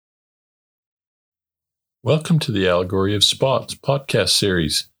Welcome to the Allegory of Spots podcast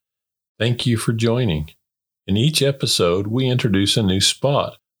series. Thank you for joining. In each episode, we introduce a new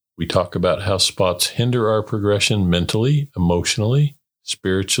spot. We talk about how spots hinder our progression mentally, emotionally,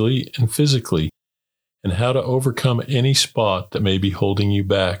 spiritually, and physically, and how to overcome any spot that may be holding you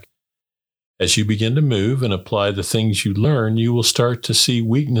back. As you begin to move and apply the things you learn, you will start to see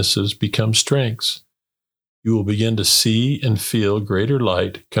weaknesses become strengths. You will begin to see and feel greater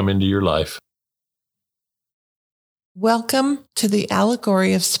light come into your life. Welcome to the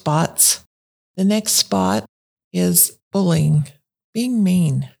Allegory of Spots. The next spot is bullying, being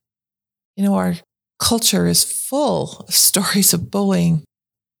mean. Our culture is full of stories of bullying.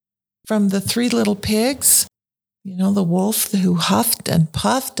 From the three little pigs, the wolf who huffed and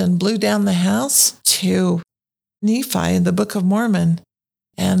puffed and blew down the house, to Nephi in the Book of Mormon,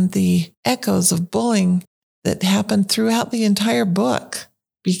 and the echoes of bullying that happened throughout the entire book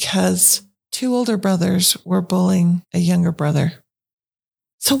because two older brothers were bullying a younger brother.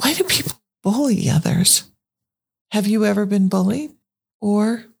 So why do people bully others? Have you ever been bullied?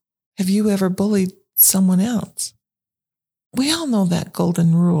 Or have you ever bullied someone else? We all know that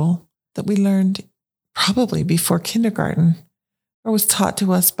golden rule that we learned probably before kindergarten or was taught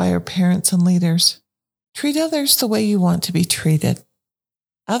to us by our parents and leaders. Treat others the way you want to be treated.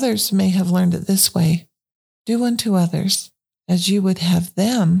 Others may have learned it this way. Do unto others as you would have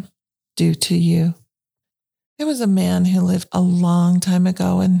them do to you. There was a man who lived a long time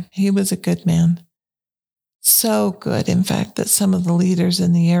ago, and he was a good man. So good, in fact, that some of the leaders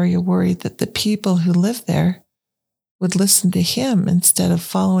in the area worried that the people who lived there would listen to him instead of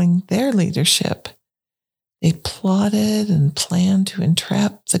following their leadership. They plotted and planned to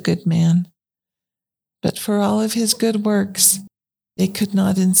entrap the good man. But for all of his good works, they could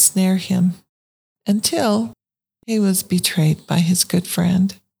not ensnare him until he was betrayed by his good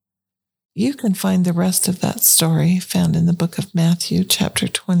friend. You can find the rest of that story found in the book of Matthew, chapter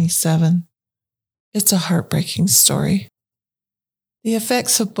 27. It's a heartbreaking story. The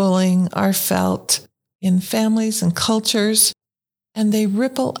effects of bullying are felt in families and cultures, and they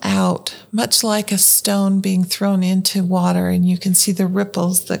ripple out, much like a stone being thrown into water, and you can see the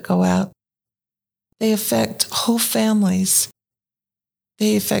ripples that go out. They affect whole families.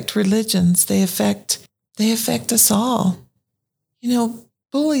 They affect religions. They affect us all.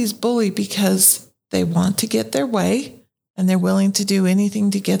 Bullies bully because they want to get their way, and they're willing to do anything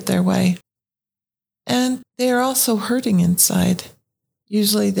to get their way. And they are also hurting inside.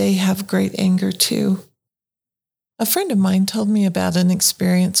 Usually they have great anger too. A friend of mine told me about an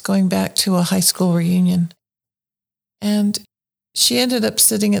experience going back to a high school reunion. And she ended up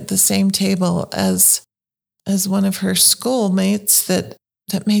sitting at the same table as one of her schoolmates that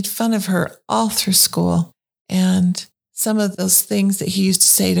made fun of her all through school. And some of those things that he used to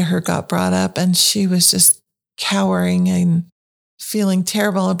say to her got brought up, and she was just cowering and feeling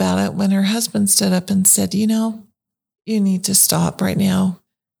terrible about it when her husband stood up and said, you need to stop right now.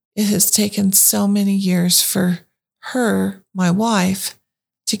 It has taken so many years for her, my wife,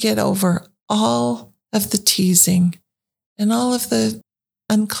 to get over all of the teasing and all of the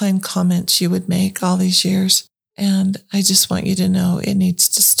unkind comments you would make all these years. And I just want you to know it needs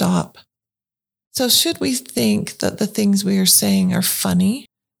to stop. So should we think that the things we are saying are funny,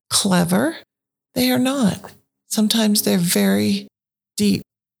 clever? They are not. Sometimes they're very deep,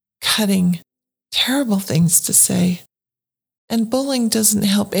 cutting, terrible things to say. And bullying doesn't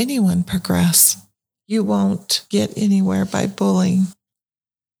help anyone progress. You won't get anywhere by bullying.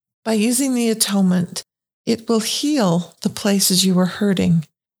 By using the atonement, it will heal the places you were hurting,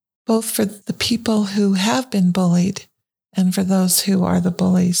 both for the people who have been bullied and for those who are the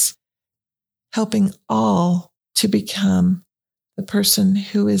bullies, helping all to become the person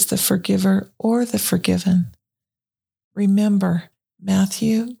who is the forgiver or the forgiven. Remember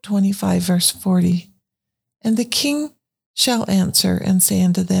Matthew 25, verse 40. And the king shall answer and say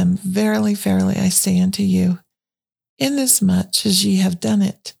unto them, Verily, verily, I say unto you, inasmuch as ye have done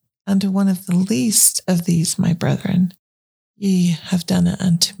it unto one of the least of these my brethren, ye have done it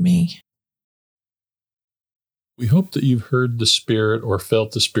unto me. We hope that you've heard the Spirit or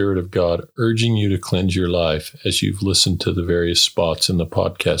felt the Spirit of God urging you to cleanse your life as you've listened to the various spots in the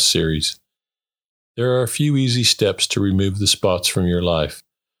podcast series. There are a few easy steps to remove the spots from your life.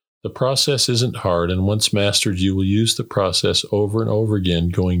 The process isn't hard, and once mastered, you will use the process over and over again,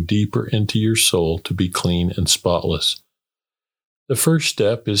 going deeper into your soul to be clean and spotless. The first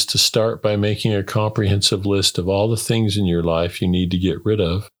step is to start by making a comprehensive list of all the things in your life you need to get rid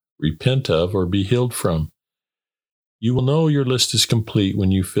of, repent of, or be healed from. You will know your list is complete when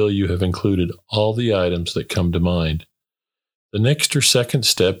you feel you have included all the items that come to mind. The next or second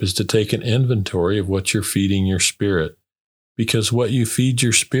step is to take an inventory of what you're feeding your spirit, because what you feed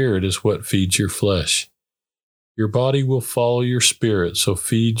your spirit is what feeds your flesh. Your body will follow your spirit, so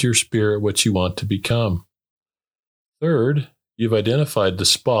feed your spirit what you want to become. Third, you've identified the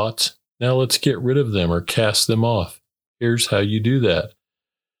spots. Now let's get rid of them or cast them off. Here's how you do that.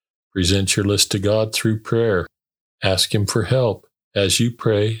 Present your list to God through prayer. Ask Him for help. As you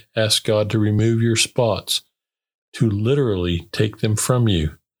pray, ask God to remove your spots, to literally take them from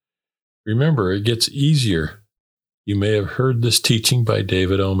you. Remember, it gets easier. You may have heard this teaching by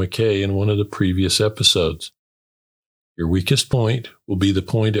David O. McKay in one of the previous episodes. Your weakest point will be the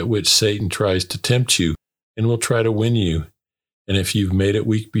point at which Satan tries to tempt you and will try to win you. And if you've made it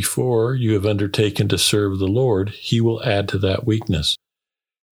weak before you have undertaken to serve the Lord, He will add to that weakness.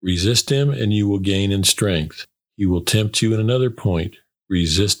 Resist him and you will gain in strength. He will tempt you in another point.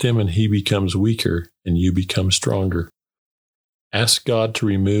 Resist him and he becomes weaker and you become stronger. Ask God to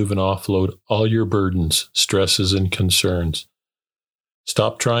remove and offload all your burdens, stresses, and concerns.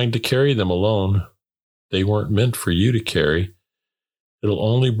 Stop trying to carry them alone. They weren't meant for you to carry. It'll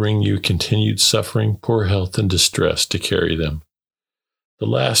only bring you continued suffering, poor health, and distress to carry them. The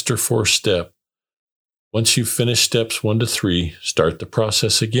last or fourth step. Once you've finished steps 1 to 3, start the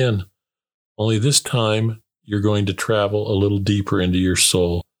process again. Only this time, you're going to travel a little deeper into your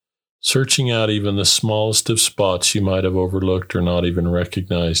soul, searching out even the smallest of spots you might have overlooked or not even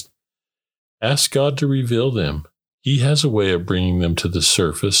recognized. Ask God to reveal them. He has a way of bringing them to the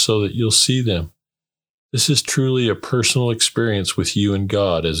surface so that you'll see them. This is truly a personal experience with you and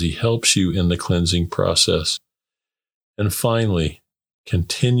God as He helps you in the cleansing process. And finally,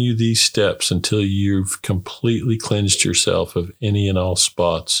 continue these steps until you've completely cleansed yourself of any and all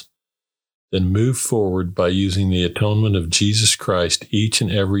spots. Then move forward by using the atonement of Jesus Christ each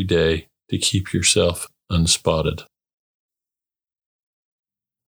and every day to keep yourself unspotted.